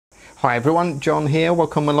Hi everyone, John here.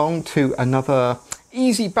 Welcome along to another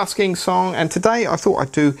easy busking song, and today I thought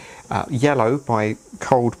I'd do Yellow by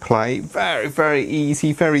Coldplay. Very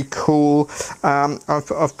easy, very cool.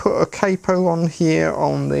 I've put a capo on here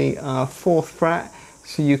on the 4th fret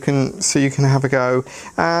so you can have a go.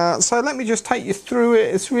 So let me just take you through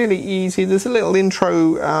it. It's really easy. There's a little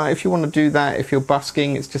intro if you want to do that. If you're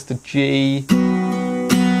busking, it's just a G.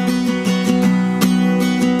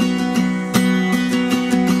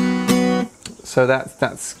 So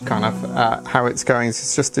that's kind of how it's going.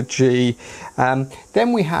 It's just a G.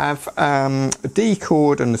 Then we have a D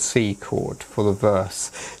chord and a C chord for the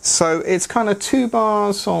verse. So it's kind of 2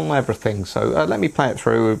 bars on everything. So let me play it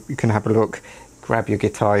through. You can have a look. Grab your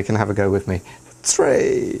guitar. You can have a go with me.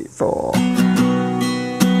 3, 4.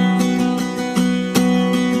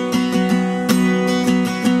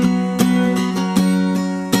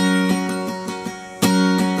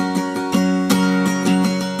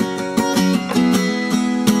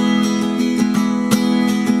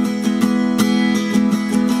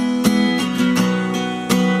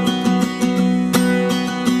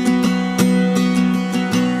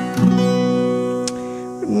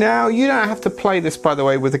 Now, you don't have to play this, by the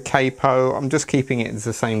way, with a capo. I'm just keeping it as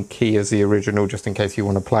the same key as the original, just in case you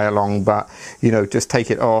want to play along, but, you know, just take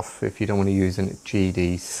it off if you don't want to use it. G,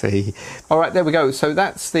 D, C. All right, there we go. So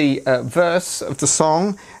that's the verse of the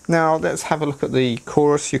song. Now, let's have a look at the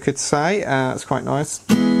chorus, you could say. It's quite nice.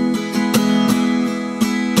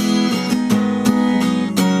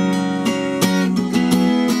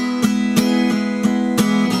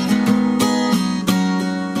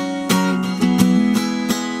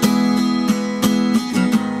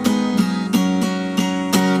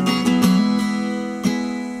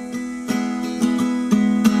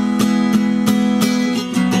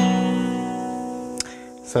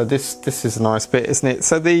 So this is a nice bit, isn't it?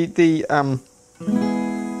 So the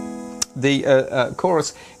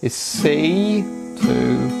chorus is C,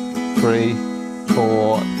 2, 3,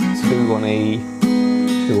 4, 2 on E,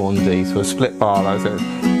 2 on D. So a split bar. So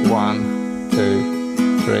 1,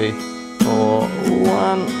 2, 3, 4,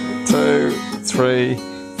 1, 2, 3,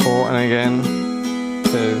 4, and again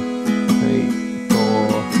 2, 3, 4,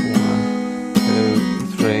 1, 2,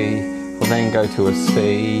 3. We'll then go to a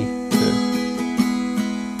C, 2.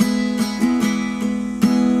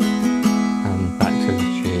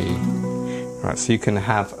 Right, so you can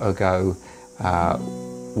have a go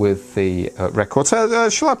with the record. So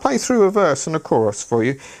shall I play through a verse and a chorus for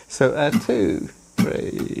you? So 2,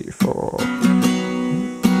 3, 4.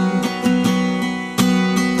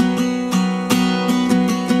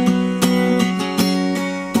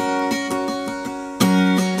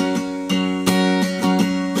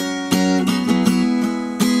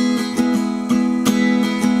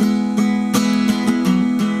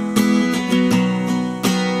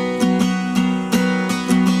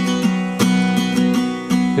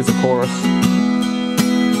 Here's the chorus.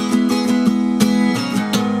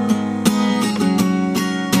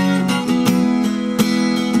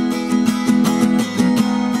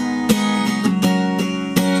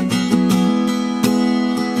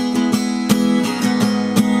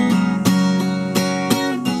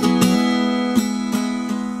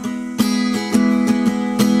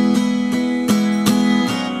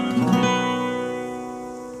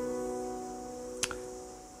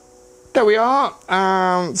 There we are.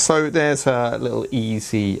 So there's a little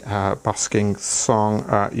easy busking song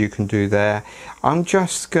you can do there. I'm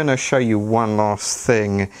just going to show you one last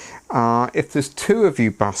thing. If there's 2 of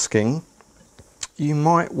you busking, you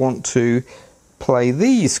might want to play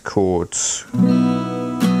these chords.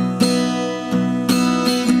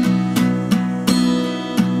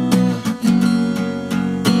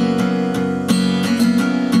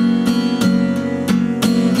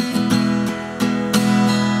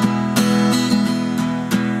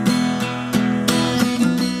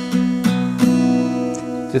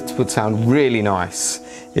 This would sound really nice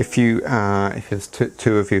if there's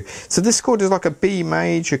 2 of you. So this chord is like a B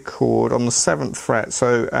major chord on the 7th fret.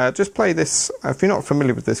 So just play this. If you're not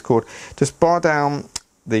familiar with this chord, just bar down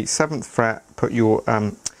the 7th fret, put your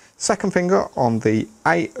 2nd finger on the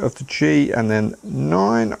 8 of the G, and then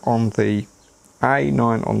 9 on the A,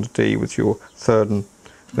 9 on the D with your 3rd and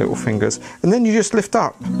little fingers, and then you just lift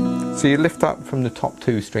up. So you lift up from the top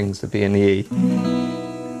 2 strings, the B and the E.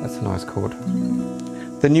 That's a nice chord.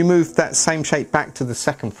 Then you move that same shape back to the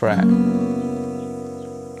 2nd fret,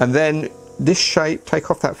 and then this shape,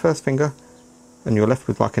 take off that 1st finger, and you're left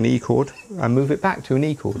with like an E chord, and move it back to an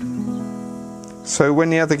E chord. So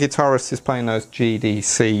when the other guitarist is playing those G, D,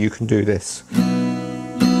 C, you can do this.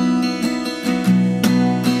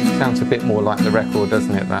 Sounds a bit more like the record,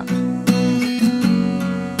 doesn't it, that?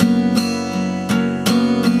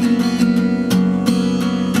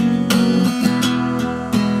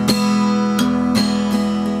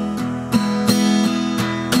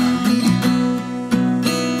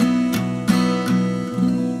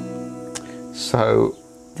 So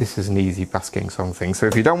this is an easy busking song thing. So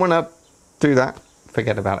if you don't want to do that,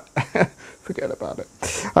 forget about it. Forget about it.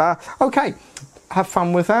 Okay, have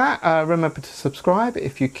fun with that. Remember to subscribe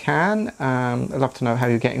if you can. I'd love to know how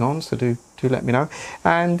you're getting on, so do let me know.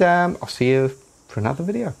 And I'll see you for another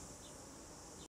video.